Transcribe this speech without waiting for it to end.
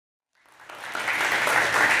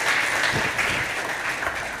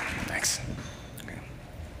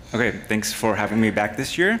Okay, thanks for having me back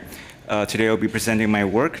this year. Today I'll be presenting my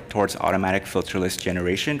work towards automatic filterless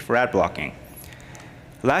generation for ad blocking.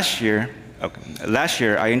 Last year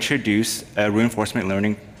I introduced a reinforcement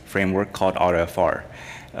learning framework called AutoFR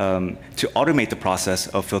to automate the process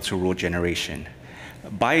of filter rule generation.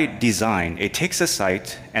 By design, it takes a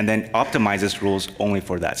site and then optimizes rules only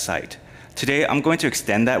for that site. Today, I'm going to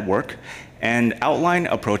extend that work and outline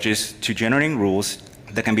approaches to generating rules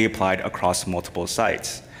that can be applied across multiple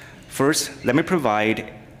sites. First, let me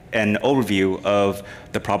provide an overview of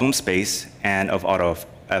the problem space and of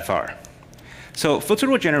AutoFR. So filter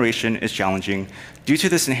rule generation is challenging due to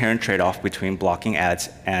this inherent trade-off between blocking ads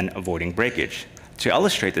and avoiding breakage. To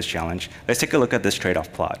illustrate this challenge, let's take a look at this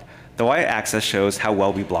trade-off plot. The y-axis shows how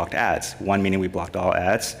well we blocked ads, 1 meaning we blocked all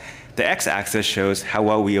ads. The x-axis shows how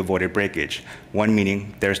well we avoided breakage, 1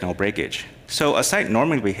 meaning there's no breakage. So a site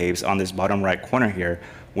normally behaves on this bottom right corner here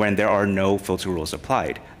when there are no filter rules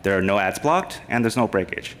applied. There are no ads blocked and there's no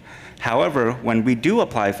breakage. However, when we do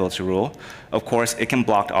apply a filter rule, of course it can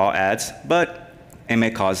block all ads, but it may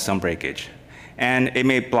cause some breakage. And it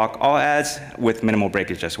may block all ads with minimal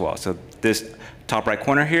breakage as well. So this top right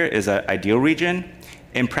corner here is an ideal region.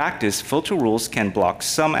 In practice, filter rules can block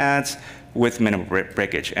some ads with minimal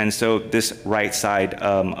breakage. And so this right side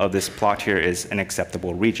of this plot here is an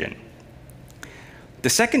acceptable region. The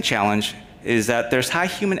second challenge is that there's high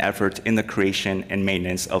human effort in the creation and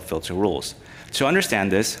maintenance of filter rules. To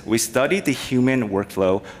understand this, we studied the human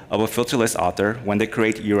workflow of a filterless author when they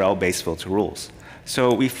create URL-based filter rules.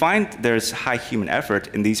 So we find there's high human effort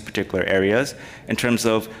in these particular areas in terms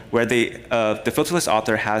of where the filterless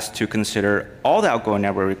author has to consider all the outgoing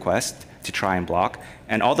network requests to try and block,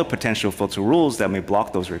 and all the potential filter rules that may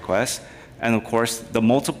block those requests, and of course, the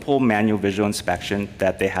multiple manual visual inspection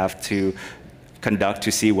that they have to conduct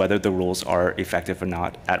to see whether the rules are effective or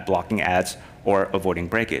not at blocking ads or avoiding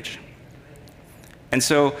breakage. And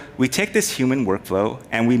so we take this human workflow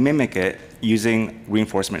and we mimic it using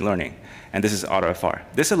reinforcement learning. And this is AutoFR.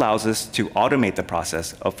 This allows us to automate the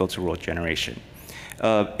process of filter rule generation.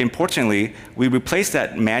 Importantly, we replace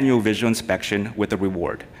that manual visual inspection with a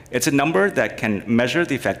reward. It's a number that can measure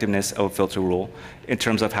the effectiveness of a filter rule in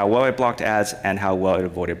terms of how well it blocked ads and how well it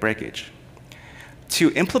avoided breakage. To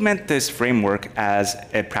implement this framework as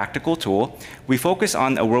a practical tool, we focus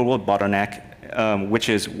on a real-world bottleneck, which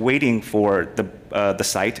is waiting for the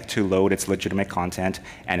site to load its legitimate content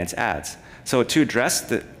and its ads. So to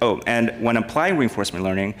address and when applying reinforcement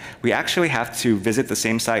learning, we actually have to visit the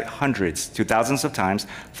same site hundreds to thousands of times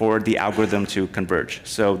for the algorithm to converge.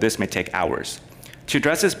 So this may take hours. To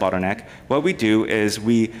address this bottleneck, what we do is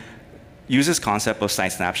we use this concept of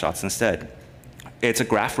site snapshots instead. It's a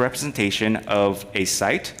graph representation of a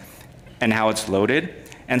site and how it's loaded.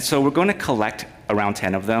 And so we're going to collect around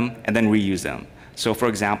 10 of them and then reuse them. So for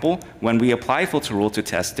example, when we apply a filter rule to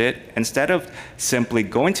test it, instead of simply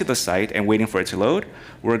going to the site and waiting for it to load,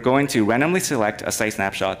 we're going to randomly select a site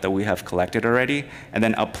snapshot that we have collected already and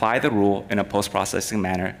then apply the rule in a post-processing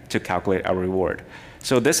manner to calculate our reward.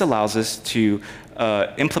 So this allows us to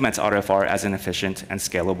implement AutoFR as an efficient and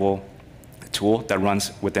scalable tool that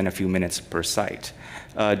runs within a few minutes per site.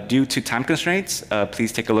 Due to time constraints,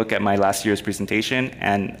 please take a look at my last year's presentation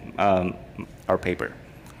and our paper.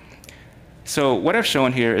 So what I've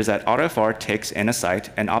shown here is that AutoFR takes in a site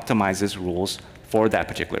and optimizes rules for that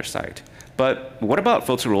particular site. But what about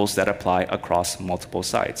filter rules that apply across multiple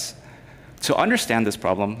sites? To understand this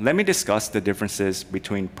problem, let me discuss the differences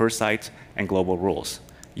between per site and global rules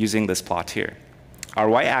using this plot here. Our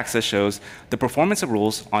y-axis shows the performance of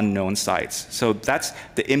rules on known sites. So that's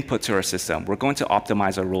the input to our system. We're going to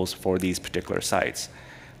optimize our rules for these particular sites.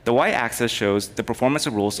 The y-axis shows the performance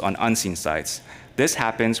of rules on unseen sites. This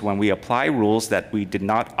happens when we apply rules that we did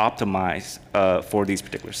not optimize for these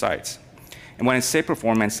particular sites. And when I say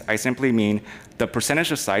performance, I simply mean the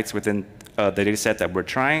percentage of sites within the data set that we're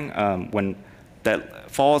trying that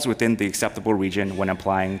falls within the acceptable region when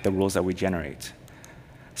applying the rules that we generate.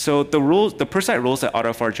 So the per site rules that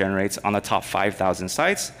AutoFR generates on the top 5,000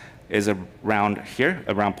 sites is around here,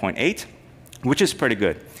 around 0.8, which is pretty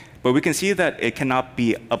good. But we can see that it cannot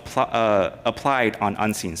be applied on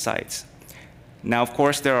unseen sites. Now, of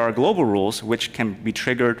course, there are global rules which can be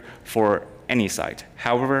triggered for any site.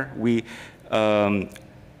 However, we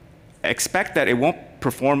expect that it won't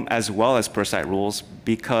perform as well as per site rules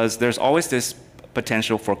because there's always this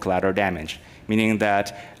potential for collateral damage, meaning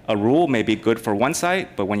that a rule may be good for one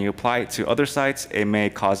site, but when you apply it to other sites, it may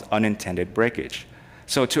cause unintended breakage.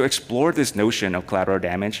 So to explore this notion of collateral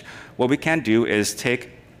damage, what we can do is take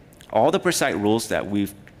all the per site rules that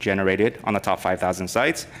we've generated on the top 5,000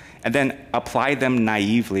 sites and then apply them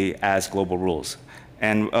naively as global rules.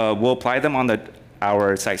 And we'll apply them on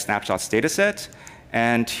our site snapshots data set,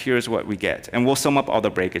 and here's what we get. And we'll sum up all the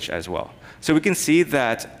breakage as well. So we can see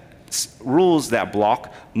that rules that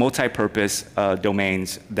block multi-purpose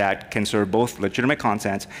domains that can serve both legitimate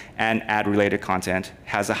content and ad-related content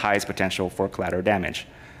has the highest potential for collateral damage.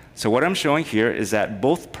 So what I'm showing here is that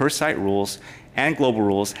both per-site rules and global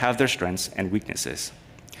rules have their strengths and weaknesses.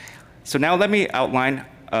 So now let me outline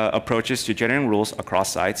approaches to generating rules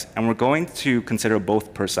across sites, and we're going to consider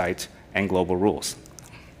both per-site and global rules.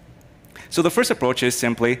 So the first approach is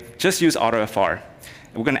simply just use AutoFR.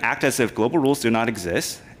 We're going to act as if global rules do not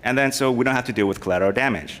exist, and then so we don't have to deal with collateral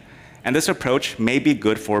damage. And this approach may be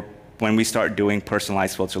good for when we start doing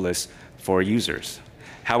personalized filter lists for users.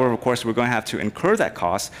 However, of course, we're going to have to incur that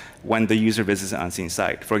cost when the user visits an unseen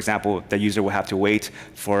site. For example, the user will have to wait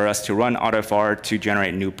for us to run AutoFR to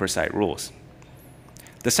generate new per-site rules.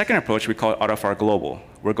 The second approach we call AutoFR Global.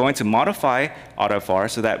 We're going to modify AutoFR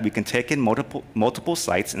so that we can take in multiple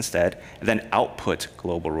sites instead and then output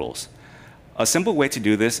global rules. A simple way to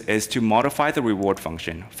do this is to modify the reward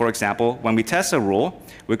function. For example, when we test a rule,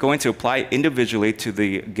 we're going to apply individually to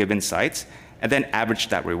the given sites and then average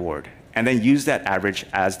that reward, and then use that average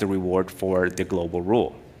as the reward for the global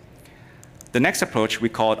rule. The next approach we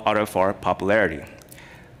call AutoFR Popularity.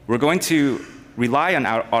 We're going to rely on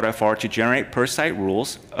our AutoFR to generate per-site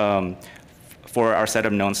rules for our set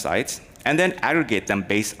of known sites, and then aggregate them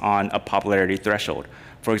based on a popularity threshold.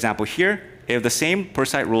 For example, here, if the same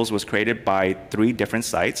per-site rules was created by 3 different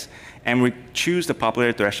sites, and we choose the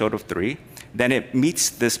popularity threshold of 3, then it meets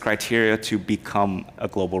this criteria to become a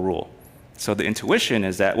global rule. So the intuition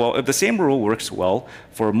is that, well, if the same rule works well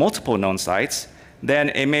for multiple known sites, then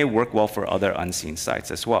it may work well for other unseen sites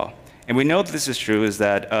as well. And we know that this is true is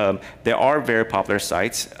that there are very popular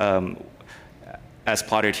sites as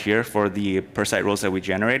plotted here for the per-site rules that we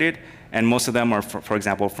generated, and most of them are, for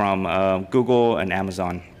example, from Google and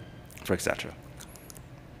Amazon, for etc.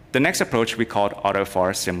 The next approach we called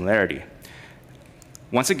AutoFR Similarity.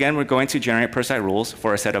 Once again, we're going to generate per-site rules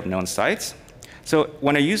for a set of known sites. So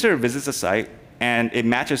when a user visits a site and it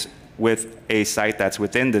matches with a site that's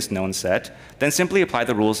within this known set, then simply apply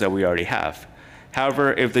the rules that we already have.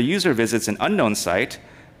 However, if the user visits an unknown site,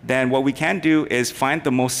 then what we can do is find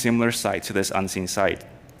the most similar site to this unseen site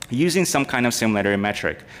using some kind of similarity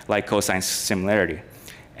metric, like cosine similarity,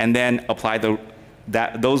 and then apply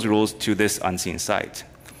those rules to this unseen site.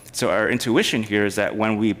 So our intuition here is that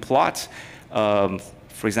when we plot,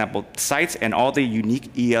 for example, sites and all the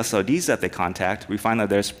unique ESLDs that they contact, we find that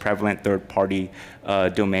there's prevalent third-party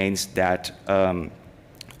domains that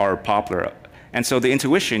are popular. And so the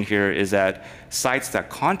intuition here is that sites that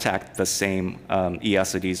contact the same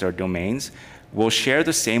ESLDs or domains will share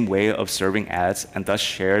the same way of serving ads and thus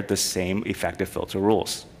share the same effective filter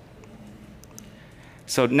rules.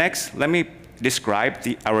 So next, let me describe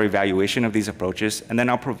our evaluation of these approaches, and then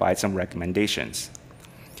I'll provide some recommendations.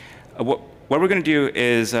 What we're going to do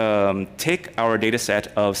is take our data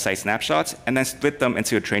set of site snapshots and then split them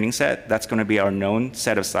into a training set. That's going to be our known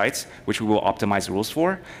set of sites, which we will optimize rules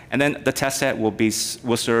for. And then the test set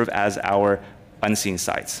will serve as our unseen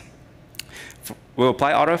sites. We'll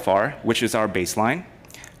apply AutoFR, which is our baseline.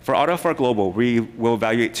 For AutoFR Global, we will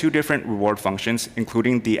evaluate 2 different reward functions,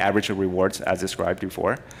 including the average of rewards as described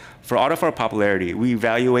before. For AutoFR Popularity, we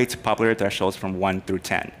evaluate popularity thresholds from 1 through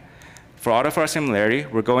 10. For AutoFR Similarity,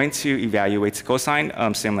 we're going to evaluate cosine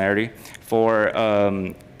similarity for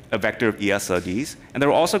a vector of ESLDs. And then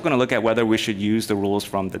we're also going to look at whether we should use the rules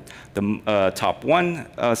from the top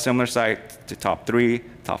 1 similar site to top 3,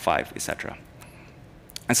 top 5, etc.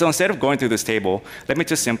 And so instead of going through this table, let me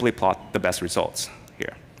just simply plot the best results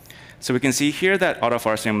here. So we can see here that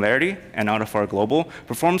AutoFR Similarity and AutoFR Global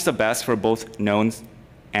performs the best for both known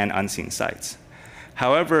and unseen sites.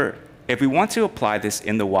 However, if we want to apply this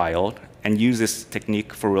in the wild and use this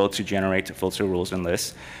technique for real to generate filter rules and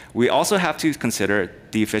lists, we also have to consider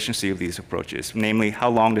the efficiency of these approaches, namely how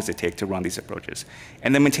long does it take to run these approaches,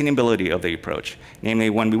 and the maintainability of the approach, namely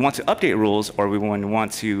when we want to update rules or when we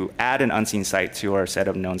want to add an unseen site to our set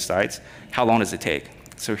of known sites, how long does it take?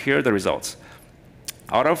 So here are the results.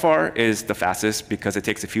 AutoFR is the fastest because it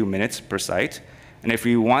takes a few minutes per site. And if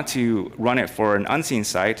we want to run it for an unseen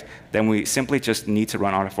site, then we simply just need to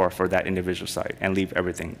run AutoFR for that individual site and leave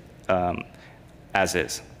everything as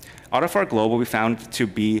is. AutoFR Global we found to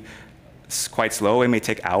be quite slow. It may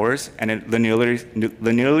take hours, and it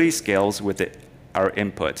linearly scales with our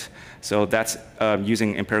input. So that's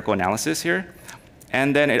using empirical analysis here.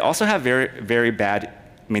 And then it also has very, very bad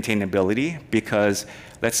maintainability because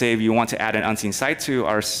let's say if you want to add an unseen site to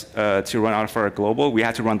run AutoFR Global, we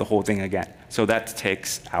have to run the whole thing again. So that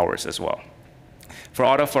takes hours as well. For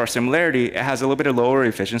AutoFAR similarity, it has a little bit of lower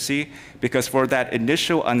efficiency because for that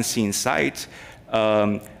initial unseen site,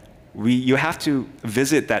 you have to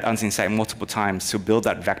visit that unseen site multiple times to build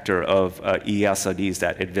that vector of ESLDs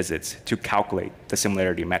that it visits to calculate the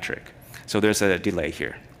similarity metric. So there's a delay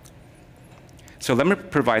here. So let me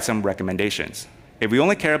provide some recommendations. If we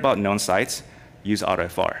only care about known sites, use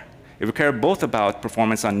AutoFAR. If we care both about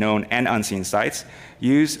performance on known and unseen sites,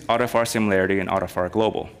 use AutoFAR Similarity and AutoFAR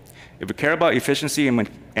Global. If we care about efficiency and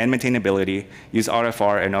maintainability, use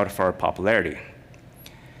AutoFAR and AutoFAR Popularity.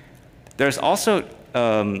 There's also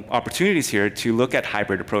opportunities here to look at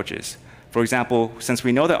hybrid approaches. For example, since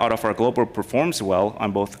we know that AutoFAR Global performs well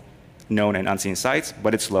on both known and unseen sites,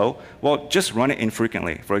 but it's slow, well, just run it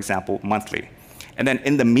infrequently, for example, monthly. And then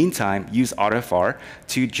in the meantime, use AutoFAR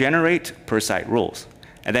to generate per-site rules.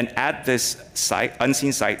 And then add this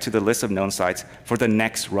unseen site to the list of known sites for the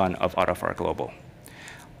next run of AutoFAR Global.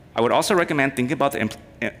 I would also recommend thinking about the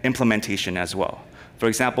implementation as well. For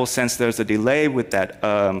example, since there's a delay with that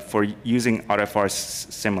for using AutoFAR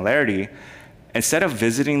similarity, instead of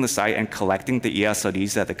visiting the site and collecting the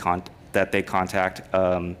ESLDs that they contact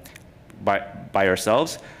by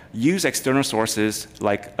ourselves, use external sources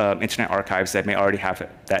like Internet Archives that may already have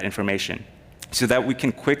that information so that we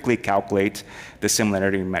can quickly calculate the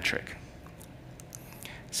similarity metric.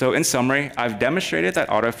 So in summary, I've demonstrated that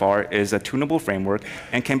AutoFAR is a tunable framework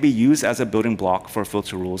and can be used as a building block for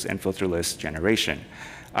filter rules and filter list generation.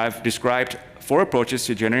 I've described 4 approaches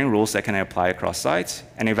to generating rules that can apply across sites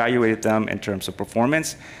and evaluated them in terms of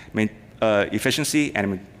performance, efficiency,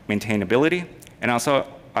 and maintainability. And also,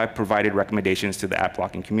 I provided recommendations to the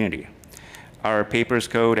Adblocking community. Our papers,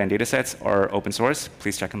 code, and datasets are open source.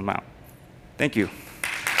 Please check them out. Thank you.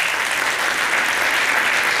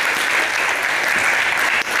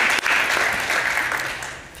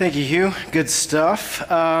 Thank you, Hieu. Good stuff.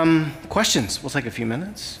 Questions? We'll take a few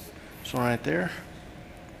minutes. There's one right there.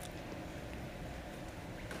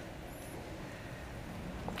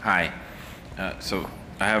 Hi. So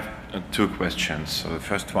I have 2 questions. So the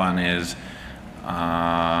first one is,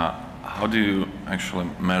 how do you actually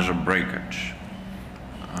measure breakage?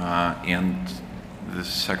 And the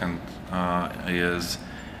second is,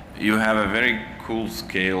 you have a very cool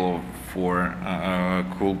scale for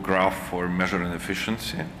cool graph for measuring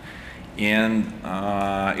efficiency, and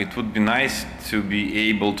it would be nice to be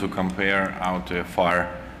able to compare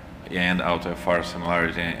AutoFAR and AutoFAR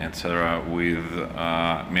similarity, etc., with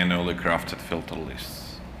manually crafted filter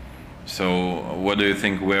lists. So, what do you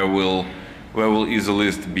think? Where will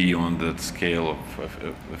EasyList be on that scale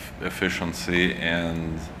of efficiency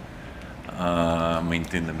and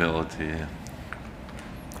maintainability?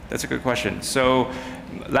 That's a good question. So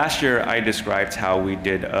last year, I described how we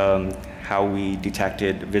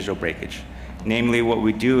detected visual breakage. Namely, what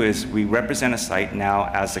we do is we represent a site now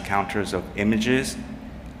as the counters of images,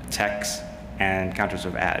 text, and counters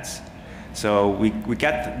of ads. So we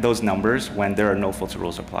get those numbers when there are no filter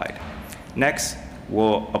rules applied. Next,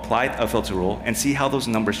 we'll apply a filter rule and see how those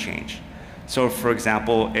numbers change. So for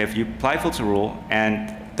example, if you apply a filter rule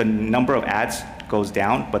and the number of ads goes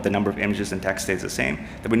down, but the number of images and text stays the same,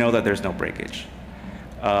 then we know that there's no breakage.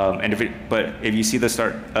 But if you see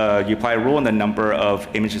the you apply a rule and the number of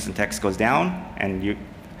images and text goes down, and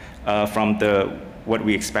from what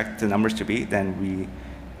we expect the numbers to be, then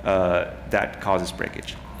that causes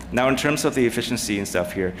breakage. Now, in terms of the efficiency and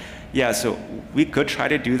stuff here, yeah, so we could try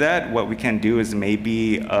to do that. What we can do is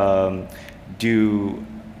maybe do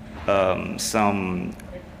some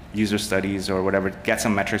user studies or whatever, get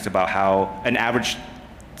some metrics about how an average,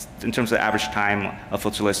 in terms of average time a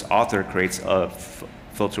filter list author creates a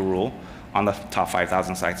filter rule on the top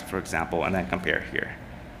 5,000 sites, for example, and then compare here.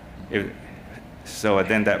 So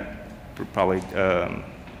then that would probably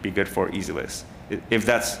be good for EasyList,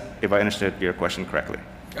 if I understood your question correctly.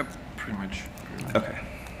 Yep, pretty much. Okay,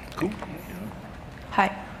 cool.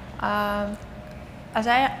 Hi. As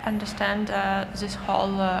I understand, this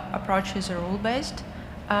whole approach is rule-based.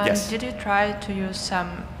 Yes. Did you try to use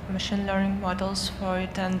some machine learning models for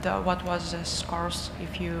it, and what was the scores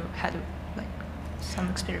if you had some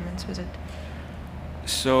experiments with it?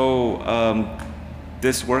 So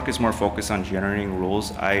this work is more focused on generating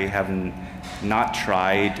rules. I have not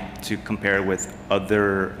tried to compare with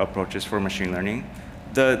other approaches for machine learning.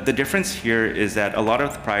 The difference here is that a lot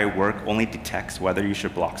of the prior work only detects whether you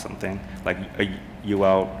should block something, like a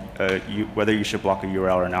UL, whether you should block a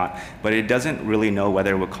URL or not, but it doesn't really know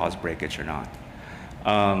whether it would cause breakage or not.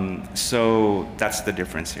 So that's the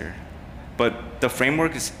difference here. But the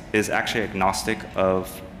framework is actually agnostic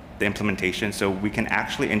of the implementation, so we can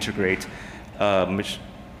actually integrate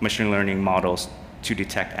machine learning models to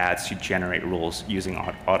detect ads to generate rules using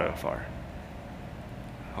AutoFR.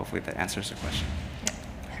 Hopefully that answers the question.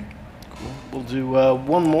 Cool. We'll do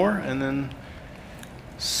one more and then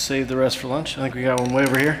save the rest for lunch. I think we got one way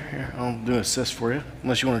over here. Here, I'll do an assist for you,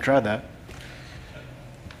 unless you want to try that.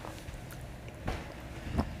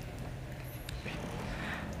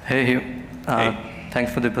 Hey, Hieu.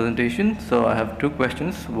 Thanks for the presentation. So I have two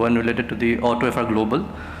questions, one related to the AutoFR Global.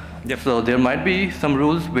 Yep. So there might be some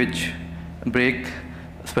rules which break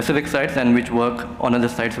specific sites and which work on other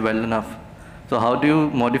sites well enough. So how do you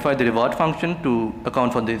modify the reward function to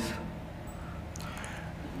account for this?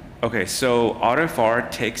 Okay, so AutoFR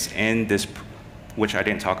takes in this, which I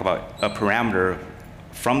didn't talk about, a parameter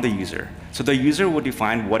from the user. So the user will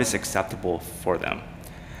define what is acceptable for them.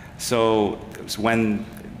 So when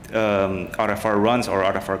AutoFR runs or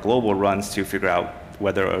AutoFR Global runs to figure out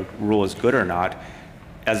whether a rule is good or not,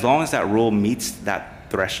 as long as that rule meets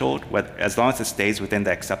that threshold, as long as it stays within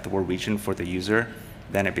the acceptable region for the user,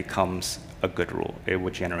 then it becomes a good rule. It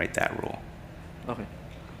would generate that rule. Okay.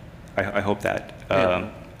 I hope that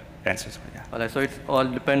answers. Yeah. All right, so it all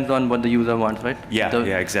depends on what the user wants, right? Yeah,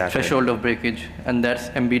 the exactly. Threshold of breakage, and that's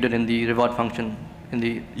embedded in the reward function in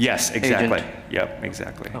the Yes, exactly. agent. Yep,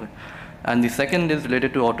 exactly. Okay. And the second is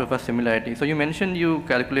related to AutoFR similarity. So you mentioned you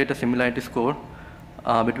calculate a similarity score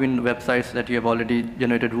between websites that you have already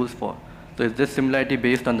generated rules for. So is this similarity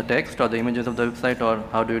based on the text or the images of the website, or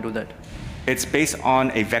how do you do that? It's based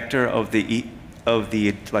on a vector of the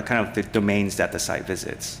like kind of the domains that the site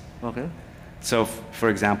visits. Okay. So for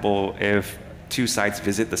example, if two sites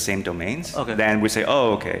visit the same domains, okay, then we say,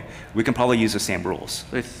 oh, okay, we can probably use the same rules.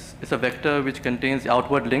 So it's a vector which contains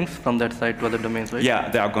outward links from that site to other domains, right? Yeah,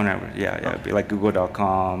 the outgoing, it'd be like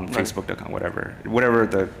google.com, right, facebook.com, whatever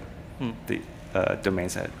the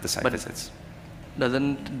domains that the site visits.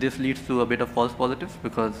 Doesn't this lead to a bit of false positives?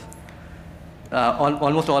 Because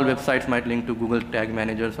almost all websites might link to Google Tag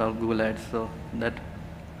Managers or Google Ads, so that.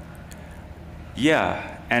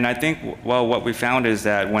 Yeah, and I think, well, what we found is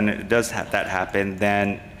that when it does that happen,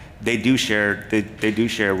 then they do share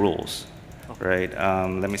rules, okay, right?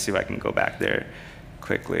 Let me see if I can go back there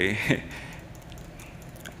quickly.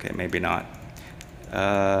 Okay, maybe not.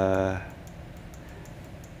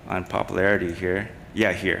 On popularity here,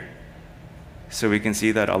 yeah, here. So we can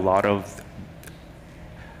see that a lot of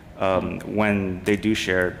when they do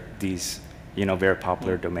share these, very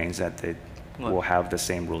popular domains, that they will have the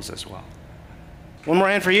same rules as well. One more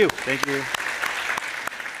hand for you. Thank you.